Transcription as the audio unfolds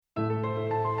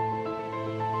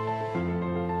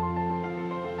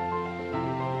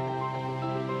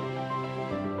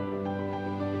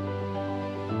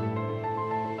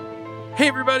Hey,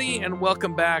 everybody, and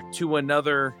welcome back to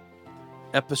another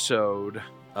episode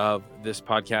of this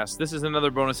podcast. This is another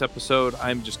bonus episode.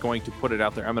 I'm just going to put it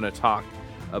out there. I'm going to talk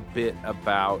a bit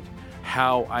about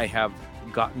how I have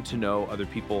gotten to know other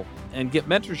people and get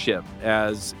mentorship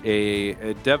as a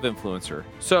dev influencer.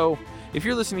 So if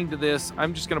you're listening to this,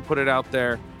 I'm just going to put it out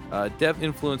there.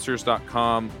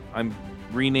 Devinfluencers.com. I'm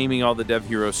renaming all the Dev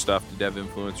Hero stuff to Dev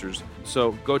Influencers.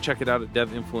 So go check it out at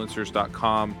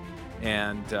devinfluencers.com.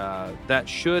 And that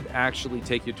should actually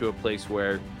take you to a place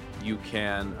where you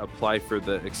can apply for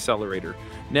the accelerator.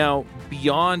 Now,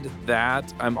 beyond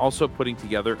that, I'm also putting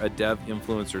together a Dev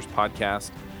Influencers podcast.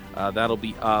 That'll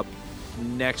be up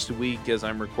next week as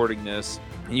I'm recording this.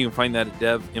 And you can find that at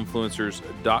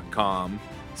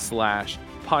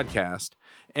devinfluencers.com/podcast.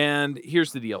 And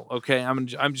here's the deal, okay? I'm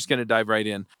just going to dive right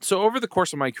in. So over the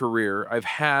course of my career, I've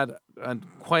had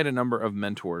quite a number of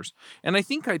mentors. And I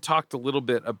think I talked a little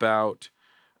bit about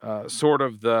sort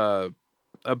of the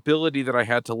ability that I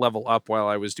had to level up while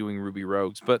I was doing Ruby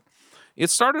Rogues. But it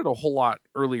started a whole lot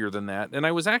earlier than that. And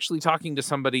I was actually talking to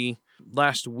somebody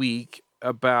last week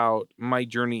about my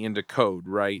journey into code,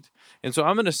 right? And so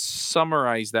I'm going to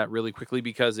summarize that really quickly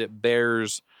because it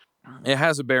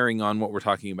has a bearing on what we're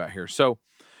talking about here. So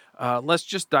let's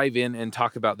just dive in and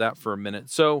talk about that for a minute.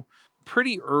 So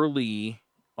pretty early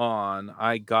on,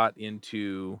 I got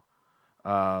into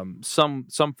some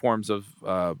forms of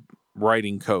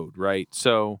writing code, right?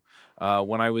 So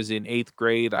when I was in 8th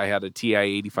grade, I had a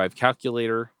TI-85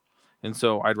 calculator. And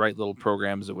so I'd write little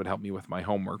programs that would help me with my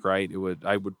homework, right?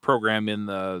 I would program in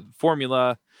the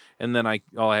formula, and then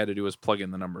all I had to do was plug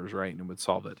in the numbers, right? And it would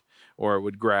solve it, or it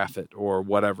would graph it, or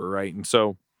whatever, right? And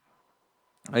so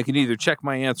I could either check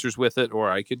my answers with it,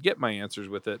 or I could get my answers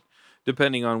with it,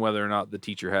 depending on whether or not the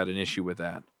teacher had an issue with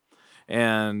that.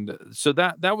 And so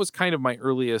that was kind of my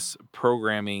earliest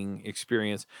programming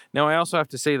experience. Now, I also have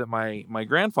to say that my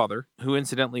grandfather, who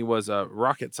incidentally was a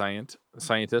rocket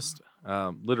scientist,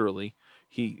 literally,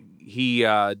 he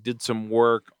did some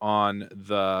work on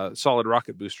the solid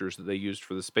rocket boosters that they used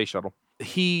for the space shuttle.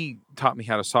 He taught me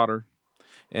how to solder,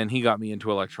 and he got me into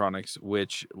electronics,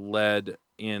 which led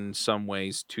in some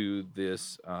ways to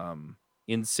this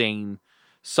insane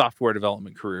software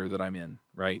development career that I'm in,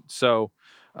 right? So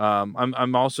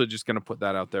I'm also just going to put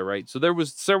that out there, right? So there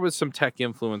was some tech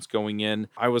influence going in.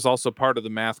 I was also part of the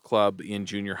math club in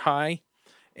junior high,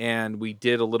 and we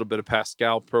did a little bit of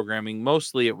Pascal programming.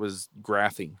 Mostly it was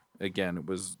graphing. Again, it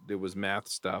was math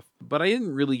stuff. But I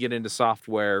didn't really get into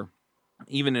software.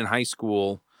 Even in high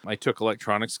school, I took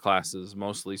electronics classes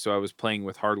mostly, so I was playing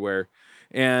with hardware.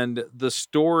 And the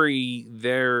story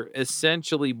there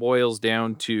essentially boils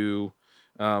down to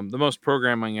the most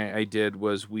programming I did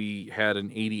was we had an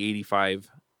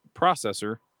 8085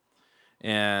 processor,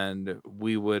 and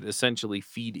we would essentially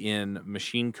feed in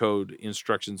machine code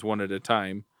instructions one at a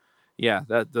time. Yeah,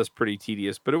 that's pretty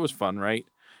tedious, but it was fun, right?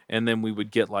 And then we would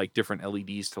get like different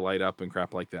LEDs to light up and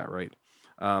crap like that, right?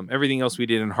 Everything else we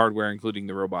did in hardware, including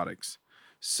the robotics.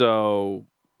 So,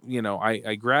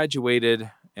 I graduated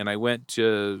and I went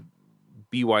to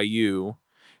BYU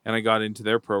and I got into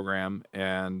their program,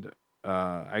 and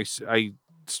I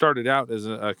started out as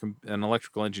an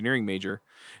electrical engineering major.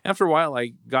 After a while,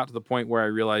 I got to the point where I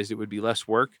realized it would be less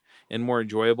work and more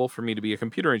enjoyable for me to be a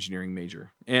computer engineering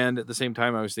major. And at the same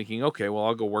time, I was thinking, okay, well,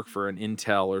 I'll go work for an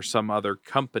Intel or some other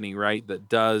company, right, that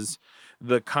does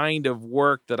the kind of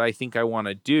work that I think I want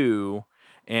to do,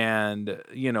 and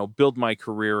build my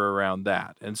career around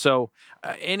that. And so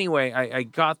anyway, I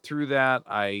got through that.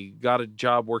 I got a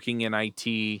job working in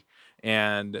IT,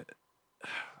 and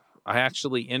I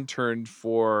actually interned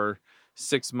for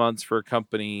 6 months for a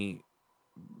company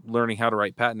learning how to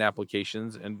write patent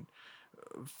applications, and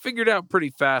figured out pretty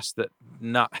fast that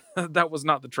that was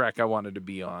not the track I wanted to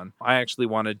be on. I actually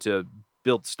wanted to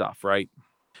build stuff, right?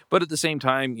 But at the same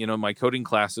time, my coding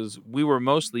classes, we were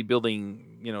mostly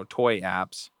building, toy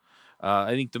apps.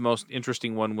 I think the most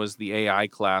interesting one was the AI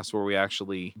class, where we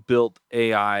actually built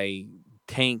AI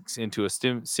tanks into a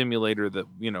simulator that,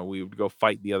 we would go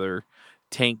fight the other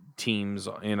tank teams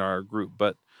in our group.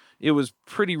 But it was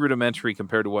pretty rudimentary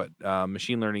compared to what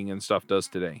machine learning and stuff does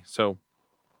today. So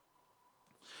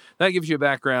that gives you a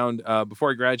background.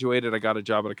 Before I graduated, I got a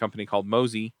job at a company called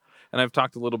Mozy, and I've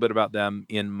talked a little bit about them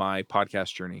in my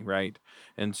podcast journey, right?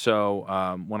 And so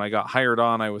when I got hired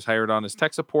on, I was hired on as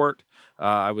tech support.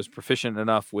 I was proficient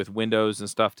enough with Windows and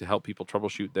stuff to help people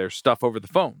troubleshoot their stuff over the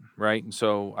phone, right? And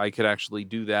so I could actually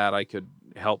do that. I could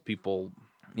help people,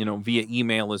 via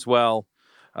email as well.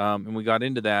 And we got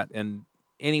into that. And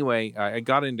anyway, I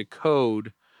got into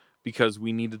code because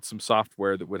we needed some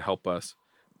software that would help us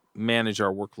manage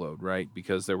our workload, right?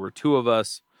 Because there were two of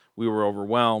us, we were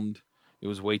overwhelmed, it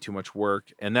was way too much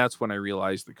work, and that's when I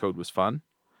realized the code was fun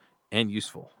and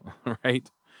useful, right?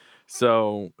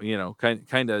 So,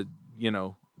 kind of,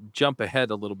 jump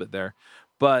ahead a little bit there,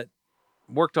 but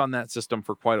worked on that system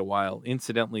for quite a while.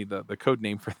 Incidentally, the code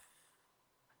name for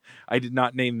I did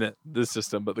not name the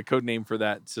system, but the code name for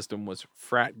that system was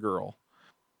Frat Girl.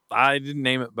 I didn't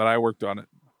name it, but I worked on it.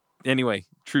 Anyway,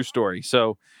 true story.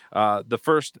 So, the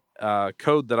first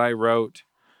code that I wrote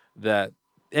that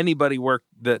anybody worked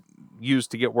that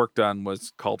used to get work done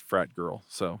was called Frat Girl.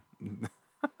 So,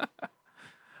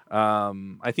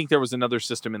 I think there was another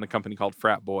system in the company called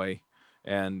Frat Boy,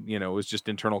 and it was just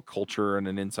internal culture and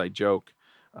an inside joke.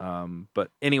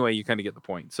 But anyway, you kind of get the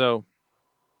point. So,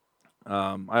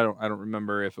 I don't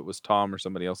remember if it was Tom or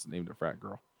somebody else that named it Frat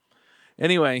Girl.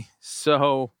 Anyway,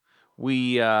 so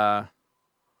we I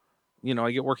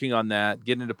get working on that,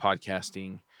 get into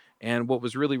podcasting. And what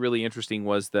was really, really interesting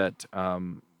was that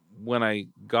when I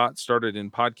got started in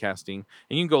podcasting,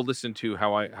 and you can go listen to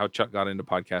how Chuck got into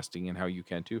podcasting and how you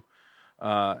can too,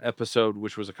 episode,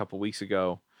 which was a couple weeks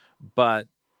ago. But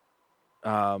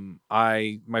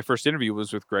my first interview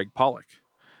was with Greg Pollock.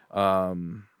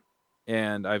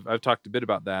 And I've talked a bit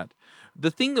about that.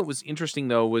 The thing that was interesting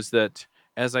though was that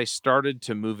as I started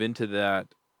to move into that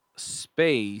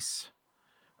space,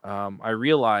 I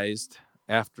realized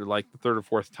after like the third or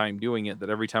fourth time doing it that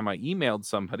every time I emailed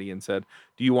somebody and said,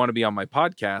 "Do you want to be on my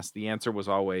podcast?" the answer was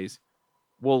always,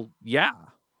 "Well, yeah."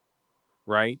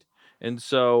 Right. And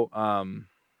so,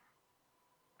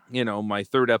 my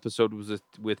third episode was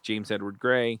with James Edward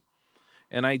Gray,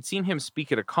 and I'd seen him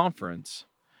speak at a conference,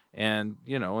 and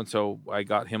so I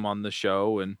got him on the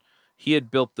show, and he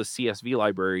had built the CSV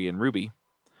library in Ruby.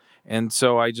 And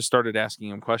so I just started asking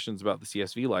him questions about the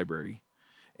CSV library.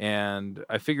 And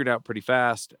I figured out pretty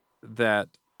fast that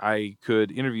I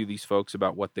could interview these folks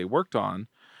about what they worked on,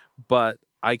 but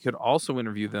I could also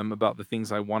interview them about the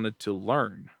things I wanted to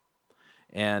learn.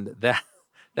 And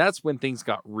that's when things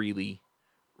got really,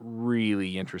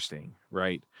 really interesting,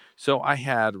 right? So I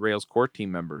had Rails core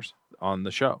team members on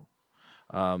the show.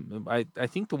 I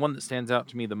think the one that stands out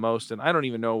to me the most, and I don't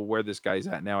even know where this guy's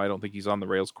at now. I don't think he's on the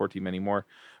Rails core team anymore.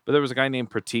 But there was a guy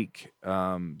named Pratik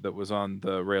that was on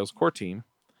the Rails core team,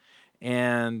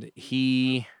 and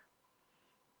he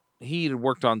had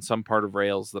worked on some part of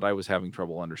Rails that I was having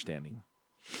trouble understanding.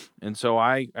 And so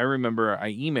I remember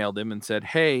I emailed him and said,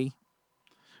 "Hey,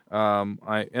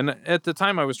 and at the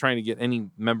time I was trying to get any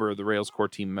member of the Rails core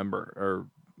team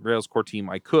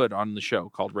I could on the show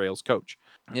called Rails Coach."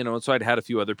 And so I'd had a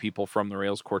few other people from the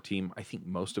Rails core team. I think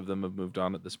most of them have moved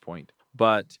on at this point.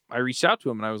 But I reached out to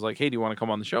him and I was like, "Hey, do you want to come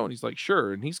on the show?" And he's like,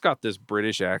 "Sure." And he's got this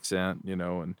British accent,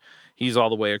 and he's all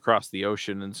the way across the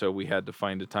ocean. And so we had to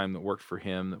find a time that worked for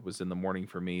him, that was in the morning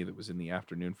for me, that was in the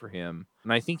afternoon for him.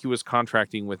 And I think he was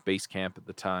contracting with Basecamp at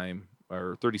the time,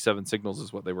 or 37 Signals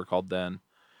is what they were called then.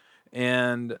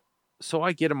 And so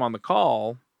I get him on the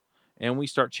call and we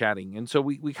start chatting. And so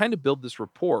we kind of build this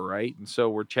rapport, right? And so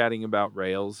we're chatting about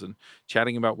Rails and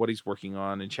chatting about what he's working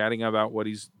on and chatting about what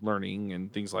he's learning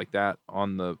and things like that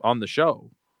on the show,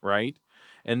 right?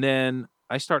 And then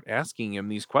I start asking him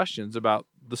these questions about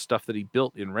the stuff that he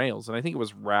built in Rails. And I think it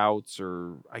was routes,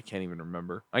 or I can't even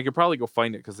remember. I could probably go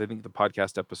find it because I think the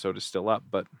podcast episode is still up.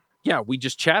 But yeah, we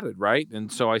just chatted, right?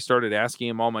 And so I started asking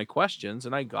him all my questions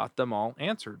and I got them all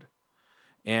answered.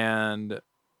 And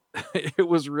it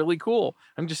was really cool.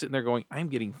 I'm just sitting there going, I'm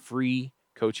getting free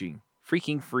coaching,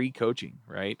 freaking free coaching,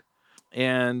 right?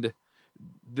 And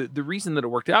the reason that it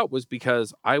worked out was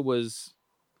because I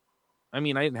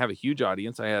didn't have a huge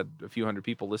audience. I had a few hundred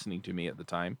people listening to me at the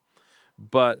time,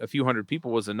 but a few hundred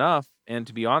people was enough. And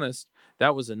to be honest,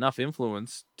 that was enough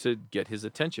influence to get his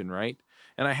attention, right?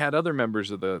 And I had other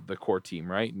members of the core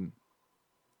team, right? And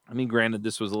granted,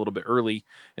 this was a little bit early,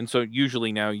 and so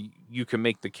usually now you can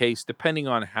make the case, depending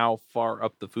on how far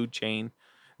up the food chain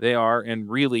they are, and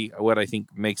really what I think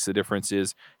makes the difference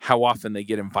is how often they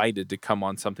get invited to come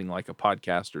on something like a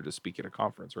podcast or to speak at a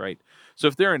conference, right? So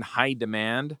if they're in high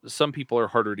demand, some people are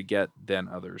harder to get than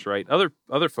others, right?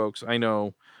 Other folks I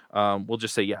know will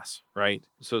just say yes, right?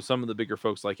 So some of the bigger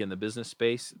folks, like in the business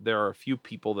space, there are a few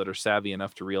people that are savvy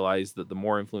enough to realize that the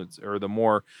more influence or the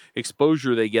more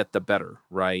exposure they get, the better,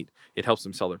 right? It helps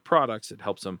them sell their products, it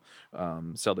helps them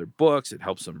sell their books, it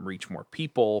helps them reach more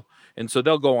people, and so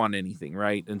they'll go on anything,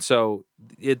 right? And so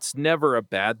it's never a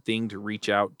bad thing to reach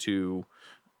out to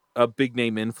a big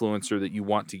name influencer that you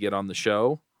want to get on the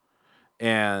show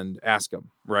and ask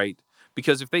them, right?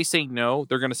 Because if they say no,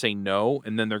 they're going to say no,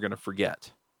 and then they're going to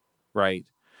forget, right?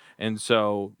 And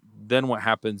so then what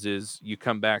happens is you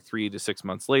come back 3 to 6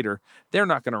 months later, they're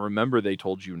not going to remember they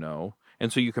told you no.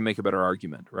 And so you can make a better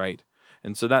argument, right?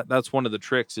 And so that's one of the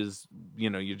tricks is,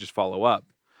 you just follow up.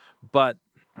 But,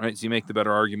 right, so you make the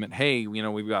better argument. Hey,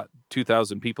 we've got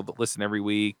 2,000 people that listen every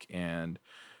week, and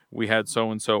we had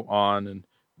so-and-so on, and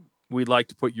we'd like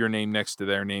to put your name next to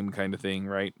their name kind of thing,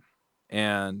 right?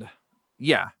 And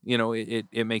yeah,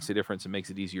 it makes a difference. It makes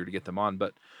it easier to get them on.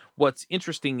 But what's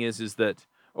interesting is that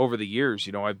over the years,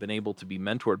 I've been able to be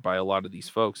mentored by a lot of these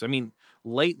folks. I mean,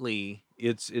 lately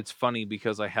it's funny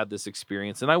because I had this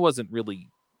experience and I wasn't really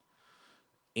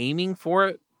aiming for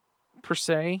it per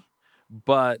se,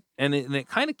 but it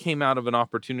kind of came out of an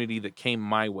opportunity that came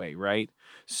my way, right?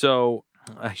 So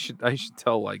I should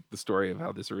tell like the story of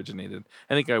how this originated.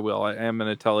 I think I will. I am going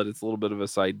to tell it. It's a little bit of a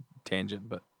side tangent,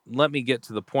 but let me get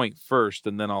to the point first,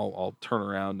 and then I'll turn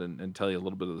around and tell you a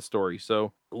little bit of the story.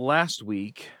 So last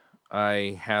week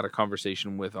I had a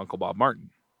conversation with Uncle Bob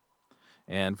Martin.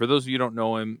 And for those of you who don't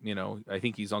know him, I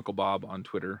think he's Uncle Bob on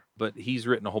Twitter, but he's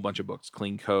written a whole bunch of books.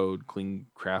 Clean Code, Clean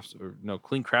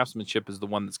Craftsmanship is the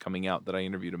one that's coming out that I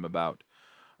interviewed him about.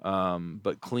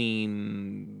 But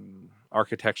Clean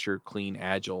Architecture, Clean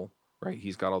Agile, right?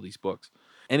 He's got all these books.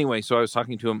 Anyway, so I was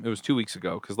talking to him, it was 2 weeks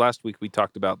ago, because last week we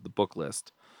talked about the book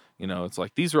list. It's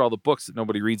like, these are all the books that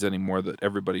nobody reads anymore that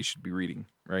everybody should be reading,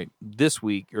 right? This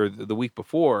week, or the week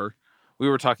before, we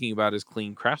were talking about his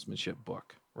Clean Craftsmanship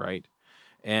book, right?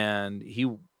 And he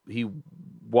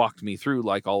walked me through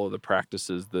like all of the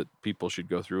practices that people should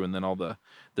go through, and then all the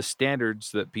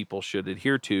standards that people should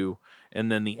adhere to,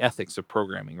 and then the ethics of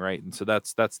programming, right? And so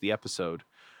that's the episode.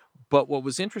 But what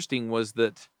was interesting was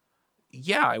that,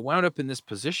 yeah, I wound up in this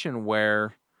position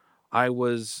where I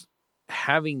was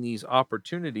having these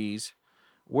opportunities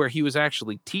where he was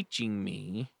actually teaching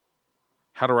me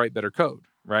how to write better code,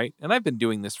 right? And I've been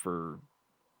doing this for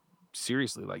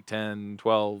seriously like 10,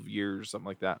 12 years, something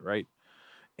like that, right?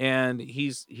 And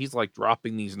he's like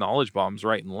dropping these knowledge bombs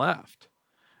right and left.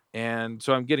 And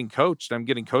so I'm getting coached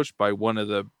by one of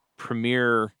the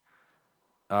premier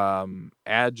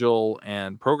agile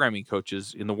and programming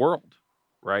coaches in the world,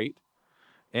 right?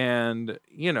 And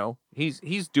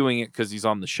he's doing it because he's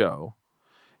on the show.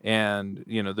 And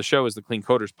the show is the Clean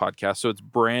Coders podcast, so it's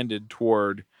branded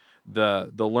toward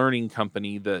the learning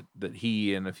company that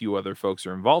he and a few other folks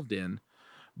are involved in.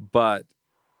 But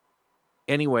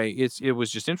anyway, it was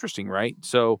just interesting, right?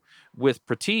 So with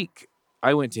Pratik,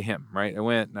 I went to him, right? I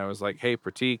went and I was like, hey,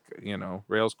 Pratik,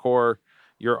 Rails Core,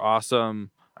 you're awesome.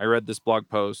 I read this blog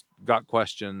post, got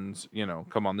questions,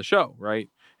 come on the show, right?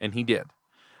 And he did.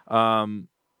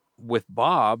 With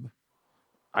Bob,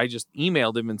 I just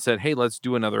emailed him and said, hey, let's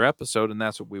do another episode. And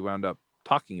that's what we wound up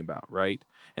talking about, right?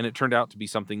 And it turned out to be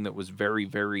something that was very,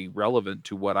 very relevant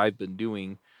to what I've been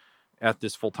doing at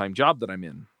this full-time job that I'm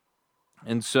in.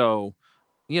 And so,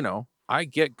 I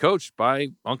get coached by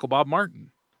Uncle Bob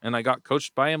Martin, and I got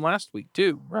coached by him last week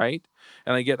too, right?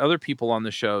 And I get other people on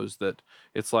the shows that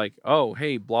it's like, oh,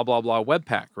 hey, blah, blah, blah,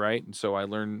 Webpack, right? And so I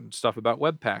learn stuff about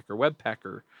Webpack or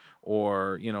Webpacker,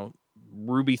 or,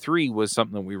 Ruby 3 was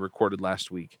something that we recorded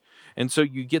last week. And so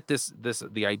you get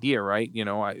the idea, right?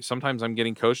 Sometimes I'm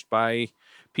getting coached by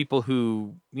people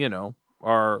who,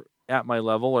 are at my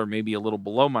level or maybe a little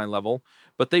below my level,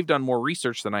 but they've done more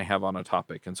research than I have on a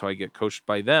topic. And so I get coached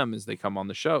by them as they come on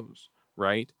the shows,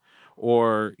 right?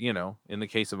 Or, in the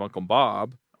case of Uncle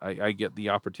Bob, I get the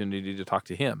opportunity to talk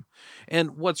to him.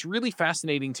 And what's really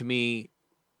fascinating to me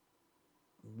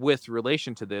with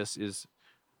relation to this is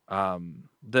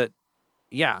that,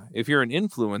 yeah, if you're an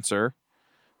influencer,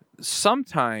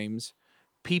 sometimes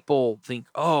people think,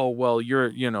 oh, well,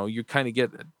 you kind of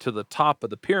get to the top of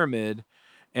the pyramid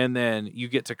and then you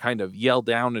get to kind of yell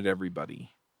down at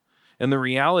everybody. And the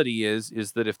reality is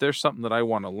that if there's something that I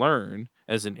want to learn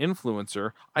as an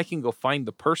influencer, I can go find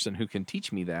the person who can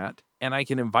teach me that, and I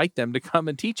can invite them to come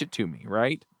and teach it to me,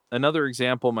 right? Another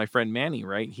example, my friend Manny,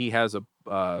 right? He has a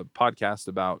podcast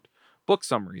about book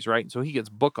summaries, right? So he gets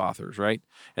book authors, right?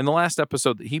 And the last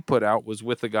episode that he put out was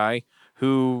with a guy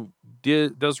who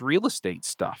does real estate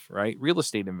stuff, right? Real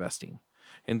estate investing.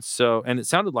 And it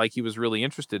sounded like he was really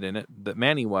interested in it, that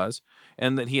Manny was,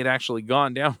 and that he had actually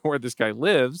gone down where this guy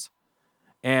lives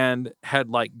and had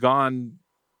like gone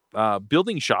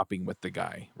building shopping with the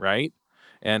guy, right?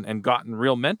 And gotten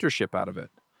real mentorship out of it.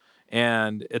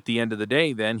 And at the end of the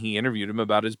day, then he interviewed him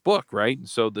about his book, right? And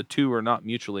so the two are not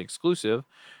mutually exclusive.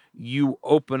 You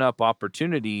open up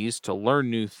opportunities to learn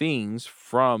new things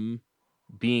from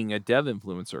being a dev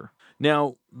influencer.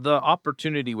 Now, the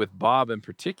opportunity with Bob in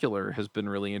particular has been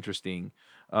really interesting,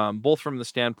 both from the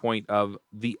standpoint of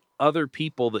the other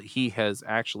people that he has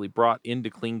actually brought into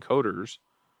Clean Coders,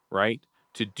 right,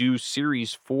 to do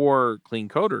series for Clean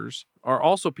Coders are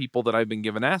also people that I've been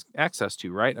given access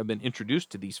to, right? I've been introduced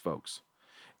to these folks.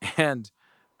 And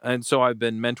so I've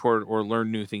been mentored or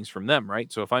learned new things from them,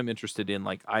 right? So if I'm interested in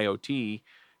like IoT,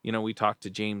 we talked to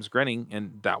James Grenning,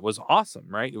 and that was awesome,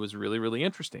 right? It was really, really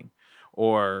interesting.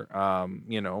 Or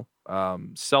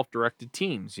self-directed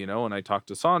teams, and I talked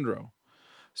to Sandro.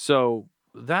 So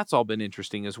that's all been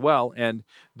interesting as well. And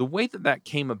the way that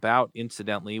came about,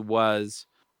 incidentally, was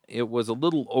it was a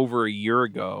little over a year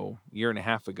ago, year and a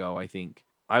half ago, I think.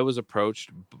 I was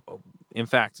approached. In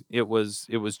fact, it was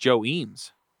Joe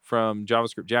Eames from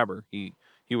JavaScript Jabber. He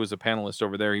was a panelist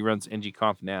over there. He runs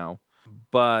ngconf now,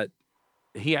 but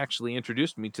he actually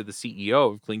introduced me to the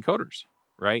CEO of Clean Coders,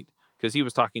 right? Because he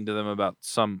was talking to them about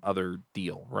some other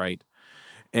deal, right?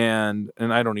 And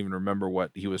I don't even remember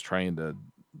what he was trying to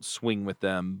swing with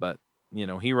them, but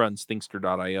he runs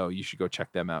Thinkster.io. You should go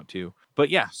check them out too. But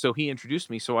yeah, so he introduced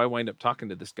me, so I wind up talking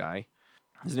to this guy.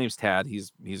 His name's Tad.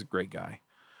 He's a great guy.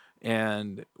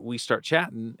 And we start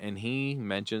chatting, and he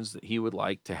mentions that he would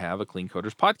like to have a Clean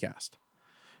Coders podcast.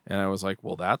 And I was like,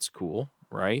 well, that's cool,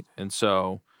 right? And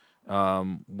so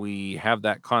we have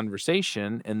that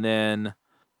conversation, and then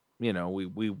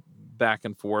we back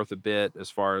and forth a bit as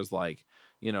far as like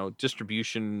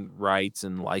distribution rights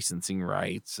and licensing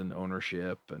rights and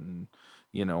ownership and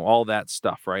all that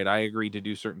stuff, right? I agreed to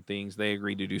do certain things, they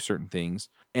agreed to do certain things,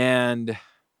 and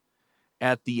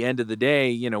at the end of the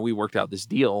day, we worked out this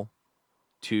deal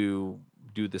to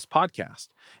do this podcast.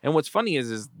 And what's funny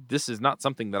is this is not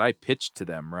something that I pitched to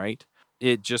them, right?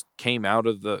 It just came out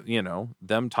of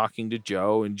them talking to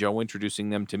Joe and Joe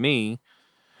introducing them to me.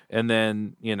 And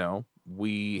then,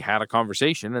 we had a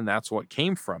conversation, and that's what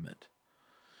came from it.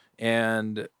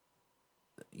 And,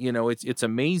 it's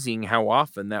amazing how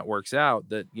often that works out,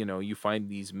 that, you find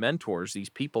these mentors, these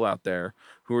people out there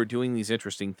who are doing these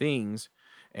interesting things,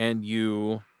 and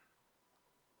you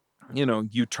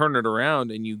turn it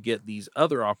around and you get these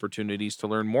other opportunities to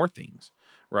learn more things,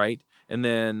 right? And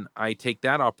then I take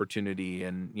that opportunity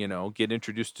and get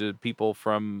introduced to people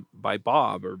by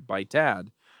Bob or by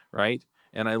Tad, right?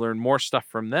 And I learn more stuff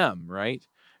from them, right?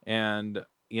 And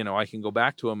I can go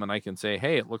back to them and I can say,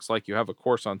 hey, it looks like you have a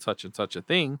course on such and such a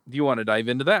thing. Do you want to dive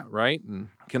into that, right? And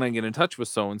can I get in touch with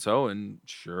so and so? And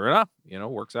sure enough,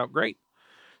 works out great.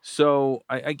 So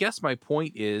I guess my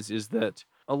point is that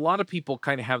a lot of people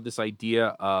kind of have this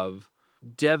idea of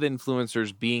dev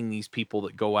influencers being these people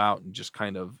that go out and just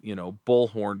kind of,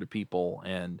 bullhorn to people,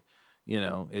 and,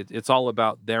 it's all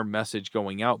about their message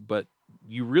going out. But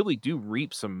you really do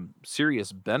reap some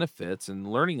serious benefits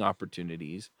and learning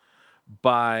opportunities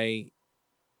by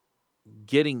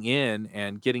getting in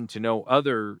and getting to know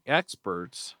other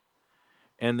experts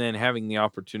and then having the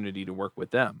opportunity to work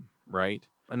with them, right?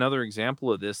 Another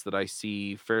example of this that I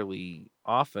see fairly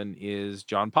often is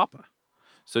John Papa.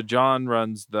 So John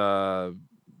runs it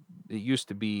used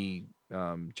to be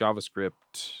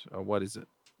JavaScript. What is it?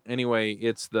 Anyway,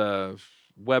 it's the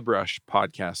WebRush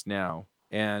podcast now.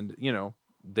 And,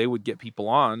 they would get people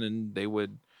on and they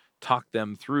would talk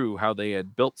them through how they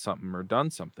had built something or done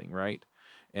something, right?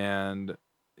 And,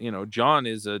 John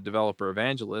is a developer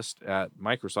evangelist at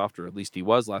Microsoft, or at least he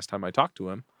was last time I talked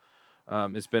to him.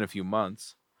 It's been a few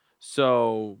months.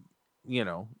 So,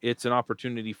 it's an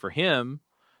opportunity for him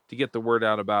to get the word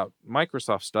out about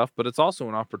Microsoft stuff, but it's also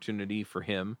an opportunity for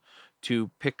him to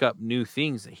pick up new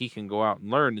things that he can go out and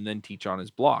learn and then teach on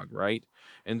his blog, right?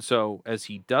 And so as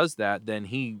he does that, then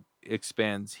he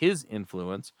expands his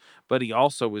influence, but he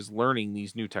also is learning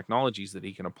these new technologies that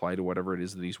he can apply to whatever it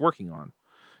is that he's working on,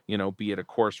 be it a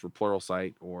course for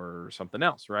Pluralsight or something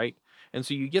else, right? And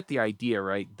so you get the idea,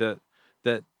 right? That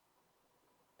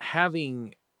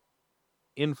having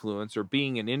influence or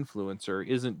being an influencer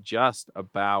isn't just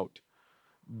about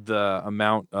the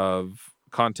amount of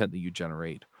content that you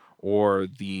generate or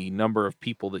the number of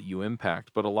people that you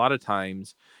impact, but a lot of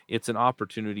times it's an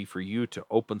opportunity for you to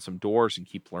open some doors and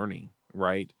keep learning,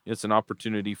 right? It's an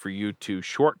opportunity for you to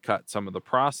shortcut some of the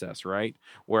process, right?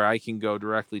 Where I can go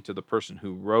directly to the person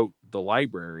who wrote the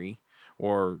library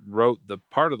or wrote the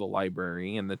part of the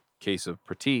library in the case of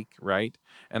Pratik, right?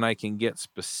 And I can get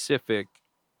specific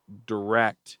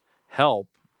direct help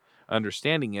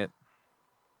understanding it,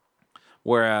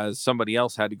 whereas somebody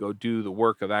else had to go do the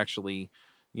work of actually,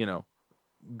 you know,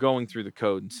 going through the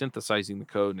code and synthesizing the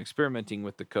code and experimenting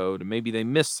with the code, and maybe they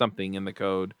missed something in the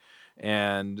code.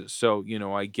 And so,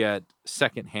 I get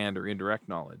secondhand or indirect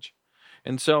knowledge.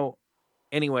 And so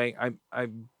anyway,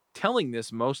 I'm telling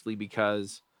this mostly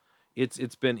because,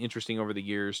 it's been interesting over the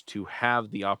years to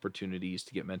have the opportunities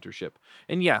to get mentorship.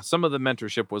 And yeah, some of the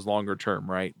mentorship was longer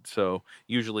term, right? So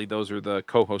usually those are the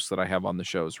co-hosts that I have on the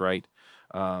shows, right?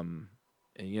 Um,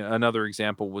 and, another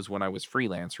example was when I was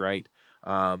freelance, right?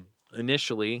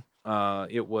 Initially,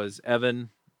 it was Evan,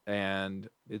 and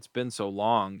it's been so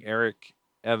long. Eric,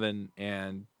 Evan,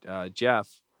 and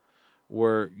Jeff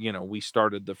were, we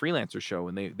started the freelancer show,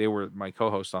 and they were my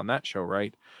co-hosts on that show,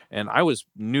 right? And I was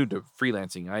new to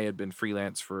freelancing. I had been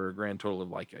freelance for a grand total of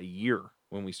like a year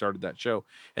when we started that show,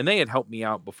 and they had helped me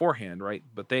out beforehand, right?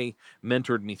 But they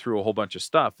mentored me through a whole bunch of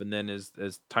stuff. And then as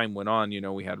time went on,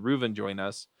 we had Reuven join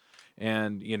us,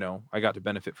 and I got to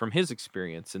benefit from his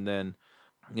experience. And then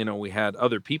we had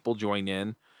other people join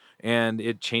in, and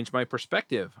it changed my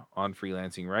perspective on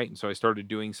freelancing, right? And so I started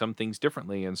doing some things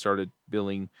differently and started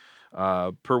billing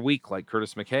per week like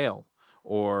Curtis McHale,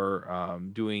 or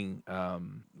doing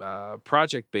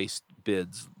project-based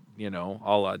bids, a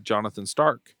la Jonathan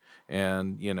Stark.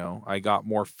 And I got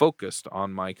more focused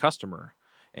on my customer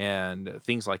and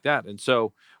things like that. And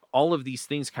so all of these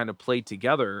things kind of played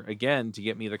together again to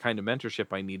get me the kind of mentorship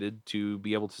I needed to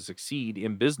be able to succeed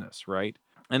in business, right?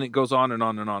 And it goes on and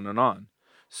on and on and on.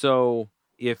 So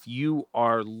if you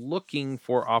are looking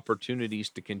for opportunities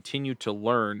to continue to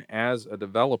learn as a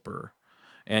developer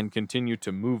and continue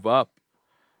to move up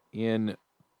in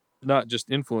not just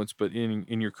influence, but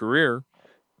in your career,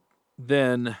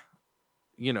 then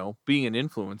being an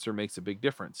influencer makes a big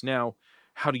difference. Now,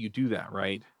 how do you do that,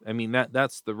 right? I mean,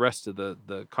 that's the rest of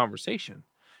the conversation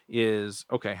is,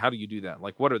 okay, how do you do that?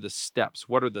 Like, what are the steps?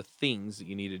 What are the things that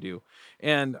you need to do?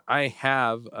 And I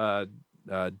have a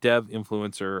dev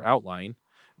influencer outline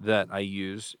that I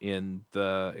use in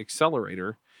the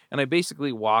accelerator, and I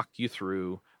basically walk you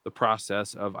through the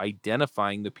process of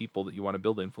identifying the people that you want to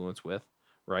build influence with,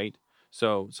 right?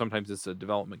 So sometimes it's a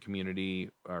development community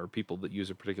or people that use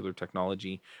a particular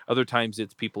technology. Other times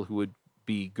it's people who would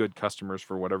be good customers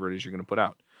for whatever it is you're going to put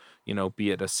out,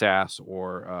 be it a SaaS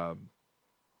or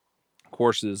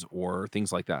courses or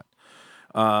things like that.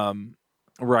 Um,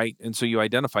 right. And so you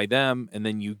identify them, and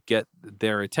then you get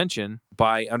their attention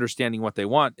by understanding what they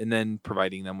want and then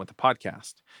providing them with a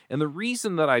podcast. And the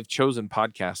reason that I've chosen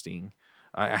podcasting,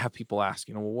 I have people ask,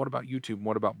 well, what about YouTube?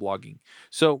 What about blogging?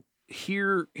 So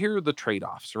here are the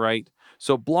trade-offs, right?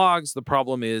 So blogs, the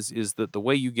problem is that the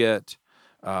way you get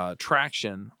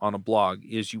traction on a blog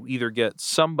is you either get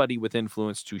somebody with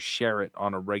influence to share it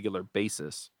on a regular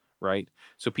basis, right?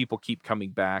 So people keep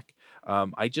coming back.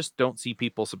 I just don't see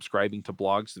people subscribing to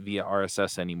blogs via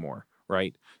RSS anymore,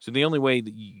 right? So the only way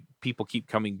that people keep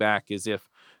coming back is if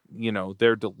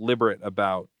they're deliberate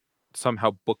about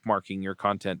somehow bookmarking your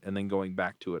content and then going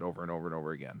back to it over and over and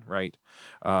over again, right?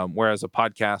 Whereas a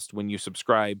podcast, when you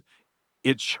subscribe,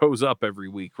 it shows up every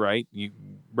week, right? You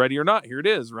ready or not, here it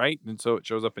is, right? And so it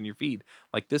shows up in your feed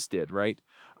like this did, right?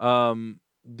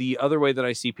 The other way that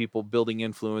I see people building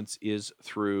influence is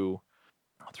through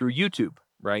YouTube,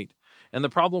 right? And the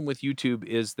problem with YouTube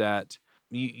is that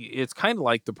it's kind of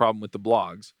like the problem with the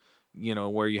blogs,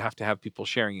 where you have to have people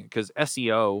sharing it, because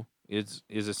SEO is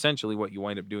essentially what you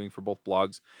wind up doing for both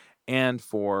blogs and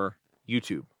for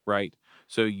YouTube, right?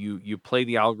 So you play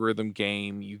the algorithm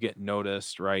game, you get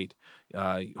noticed, right?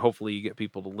 Hopefully you get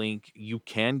people to link. You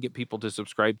can get people to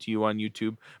subscribe to you on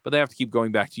YouTube, but they have to keep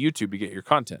going back to YouTube to get your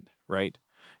content, right?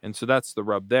 And so that's the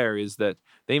rub there, is that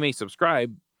they may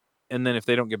subscribe, and then if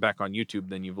they don't get back on YouTube,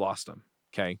 then you've lost them.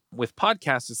 Okay. With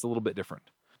podcasts, it's a little bit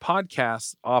different.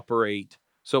 Podcasts operate,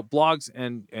 so blogs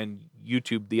and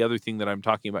YouTube. The other thing that I'm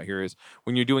talking about here is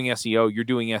when you're doing SEO, you're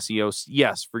doing SEO,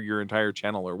 yes, for your entire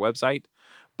channel or website,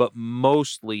 but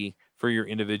mostly for your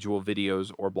individual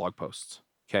videos or blog posts.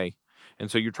 Okay. And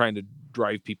so you're trying to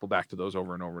drive people back to those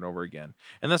over and over and over again.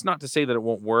 And that's not to say that it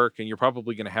won't work. And you're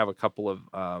probably going to have a couple of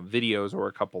videos or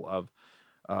a couple of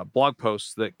blog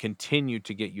posts that continue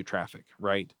to get you traffic,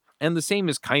 right? And the same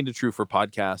is kind of true for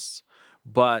podcasts,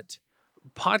 but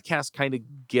podcasts kind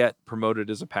of get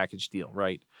promoted as a package deal,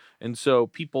 right? And so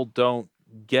people don't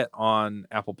get on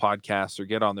Apple Podcasts or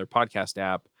get on their podcast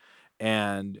app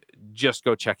and just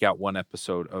go check out one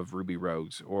episode of Ruby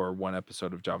Rogues or one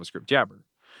episode of JavaScript Jabber.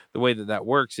 The way that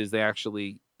works is they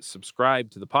actually subscribe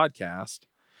to the podcast,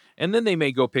 and then they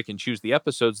may go pick and choose the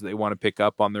episodes that they want to pick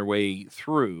up on their way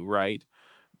through, right?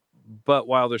 But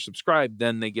while they're subscribed,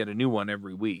 then they get a new one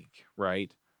every week,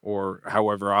 right? Or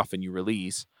however often you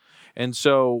release. And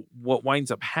so what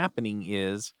winds up happening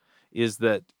is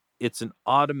that it's an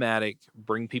automatic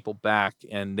bring people back,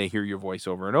 and they hear your voice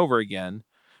over and over again.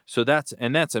 So that's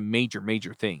a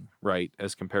major thing, right?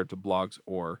 As compared to blogs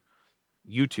or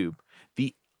YouTube.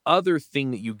 The other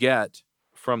thing that you get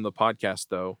from the podcast,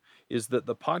 though, is that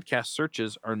the podcast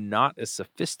searches are not as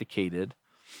sophisticated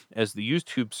as the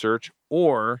YouTube search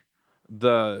or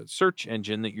the search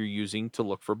engine that you're using to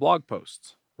look for blog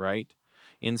posts, right?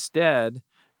 Instead,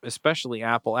 especially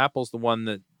Apple's the one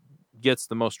that gets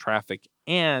the most traffic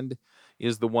and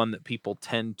is the one that people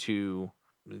tend to,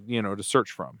 to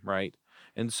search from, right?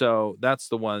 And so that's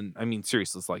the one, I mean,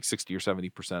 seriously, it's like 60 or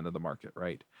 70% of the market,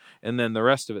 right? And then the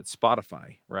rest of it's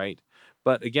Spotify, right?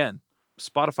 But again,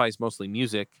 Spotify is mostly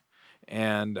music,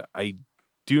 and I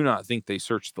do not think they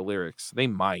search the lyrics. They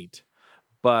might,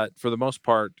 but for the most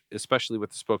part, especially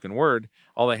with the spoken word,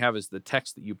 all they have is the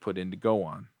text that you put in to go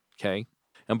on. Okay.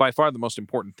 And by far the most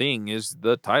important thing is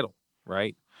the title,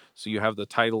 right? So you have the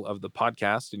title of the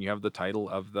podcast and you have the title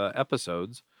of the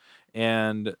episodes.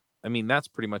 And I mean, that's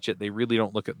pretty much it. They really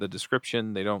don't look at the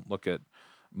description. They don't look at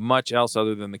much else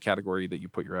other than the category that you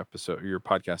put your episode or your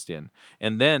podcast in.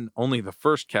 And then only the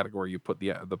first category you put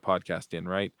the podcast in,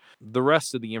 right? The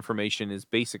rest of the information is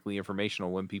basically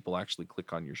informational when people actually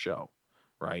click on your show,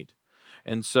 right?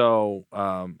 And so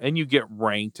and you get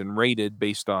ranked and rated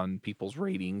based on people's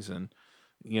ratings and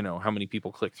how many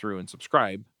people click through and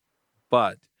subscribe.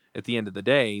 But at the end of the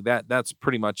day, that's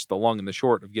pretty much the long and the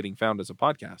short of getting found as a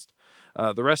podcast.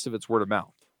 The rest of it's word of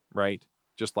mouth, right?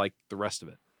 Just like the rest of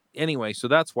it. Anyway, so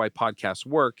that's why podcasts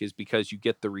work, is because you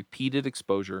get the repeated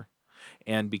exposure,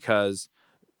 and because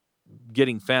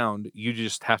getting found, you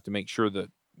just have to make sure that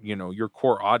your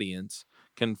core audience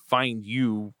can find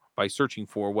you by searching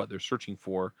for what they're searching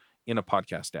for in a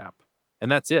podcast app.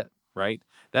 And that's it, right?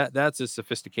 That's as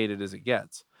sophisticated as it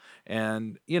gets.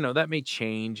 And that may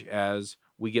change as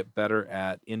we get better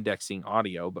at indexing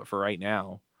audio, but for right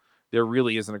now, there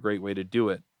really isn't a great way to do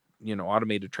it.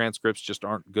 Automated transcripts just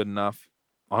aren't good enough.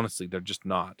 Honestly, they're just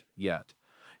not yet.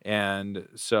 And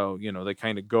so, they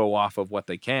kind of go off of what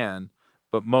they can,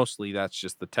 but mostly that's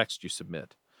just the text you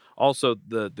submit. Also,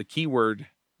 the keyword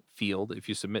field, if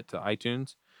you submit to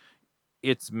iTunes,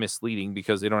 it's misleading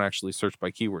because they don't actually search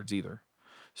by keywords either.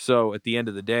 So at the end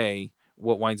of the day,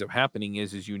 what winds up happening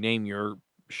is you name your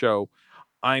show,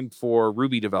 I'm for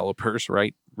Ruby developers,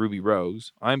 right? Ruby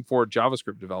Rose. I'm for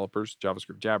JavaScript developers,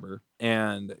 JavaScript Jabber.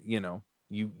 And, you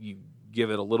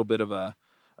give it a little bit of a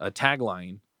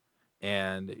tagline,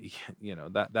 and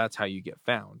that's how you get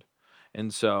found.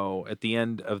 And so at the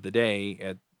end of the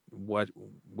day,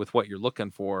 with what you're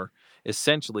looking for,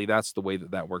 essentially that's the way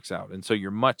that works out. And so you're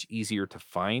much easier to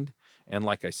find, and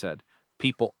like I said,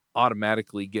 people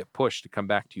automatically get pushed to come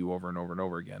back to you over and over and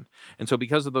over again. And so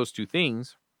because of those two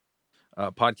things,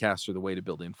 podcasts are the way to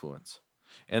build influence.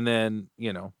 And then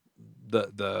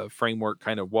the framework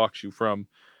kind of walks you from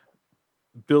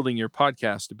building your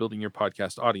podcast to building your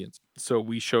podcast audience. So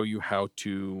we show you how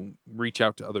to reach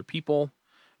out to other people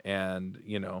and,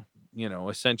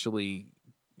 essentially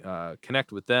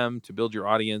connect with them to build your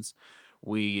audience.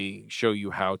 We show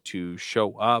you how to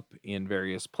show up in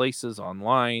various places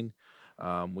online.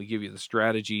 We give you the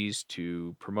strategies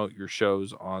to promote your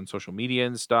shows on social media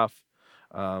and stuff,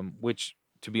 which,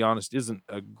 to be honest, isn't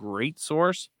a great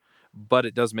source, but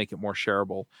it does make it more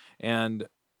shareable. And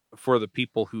for the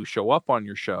people who show up on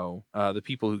your show, the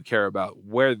people who care about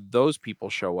where those people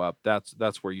show up,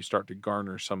 that's where you start to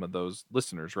garner some of those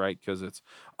listeners, right? Because it's,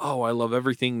 oh, I love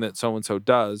everything that so and so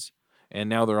does, and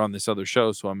now they're on this other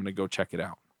show, so I'm going to go check it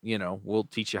out. We'll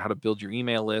teach you how to build your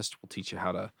email list. We'll teach you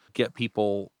how to get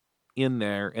people in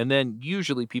there, and then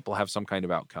usually people have some kind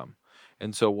of outcome.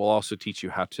 And so we'll also teach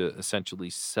you how to essentially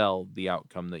sell the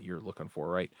outcome that you're looking for,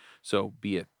 right? So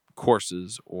be it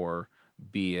courses, or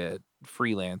be it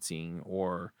freelancing,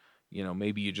 or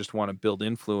maybe you just want to build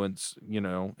influence,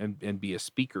 and be a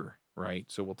speaker, right?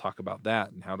 So we'll talk about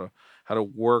that and how to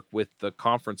work with the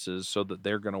conferences so that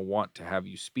they're going to want to have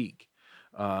you speak.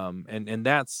 And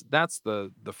that's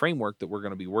the framework that we're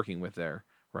going to be working with there,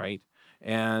 right?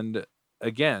 And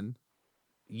again,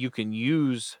 you can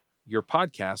use your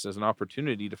podcast as an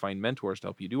opportunity to find mentors to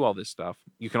help you do all this stuff.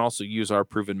 You can also use our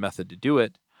proven method to do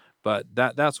it, but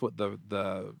that's what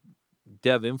the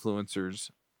dev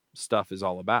influencers stuff is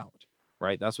all about,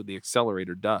 right? That's what the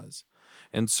accelerator does.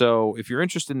 And so if you're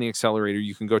interested in the accelerator,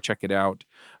 you can go check it out.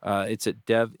 It's at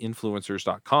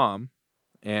devinfluencers.com.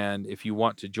 And if you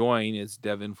want to join, it's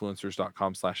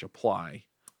devinfluencers.com/apply.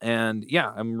 And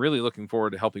yeah, I'm really looking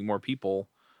forward to helping more people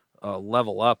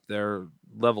level up their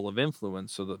level of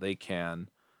influence so that they can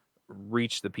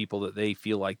reach the people that they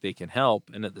feel like they can help,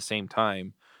 and at the same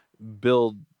time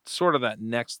build sort of that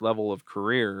next level of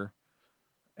career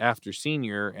after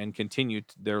senior and continue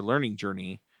their learning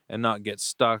journey and not get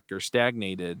stuck or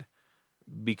stagnated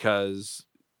because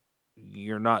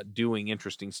you're not doing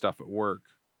interesting stuff at work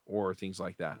or things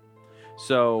like that.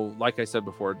 So like I said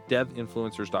before,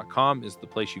 devinfluencers.com is the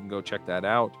place you can go check that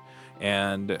out.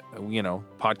 And,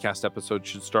 podcast episodes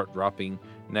should start dropping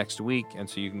next week. And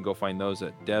so you can go find those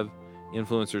at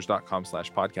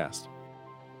devinfluencers.com/podcast.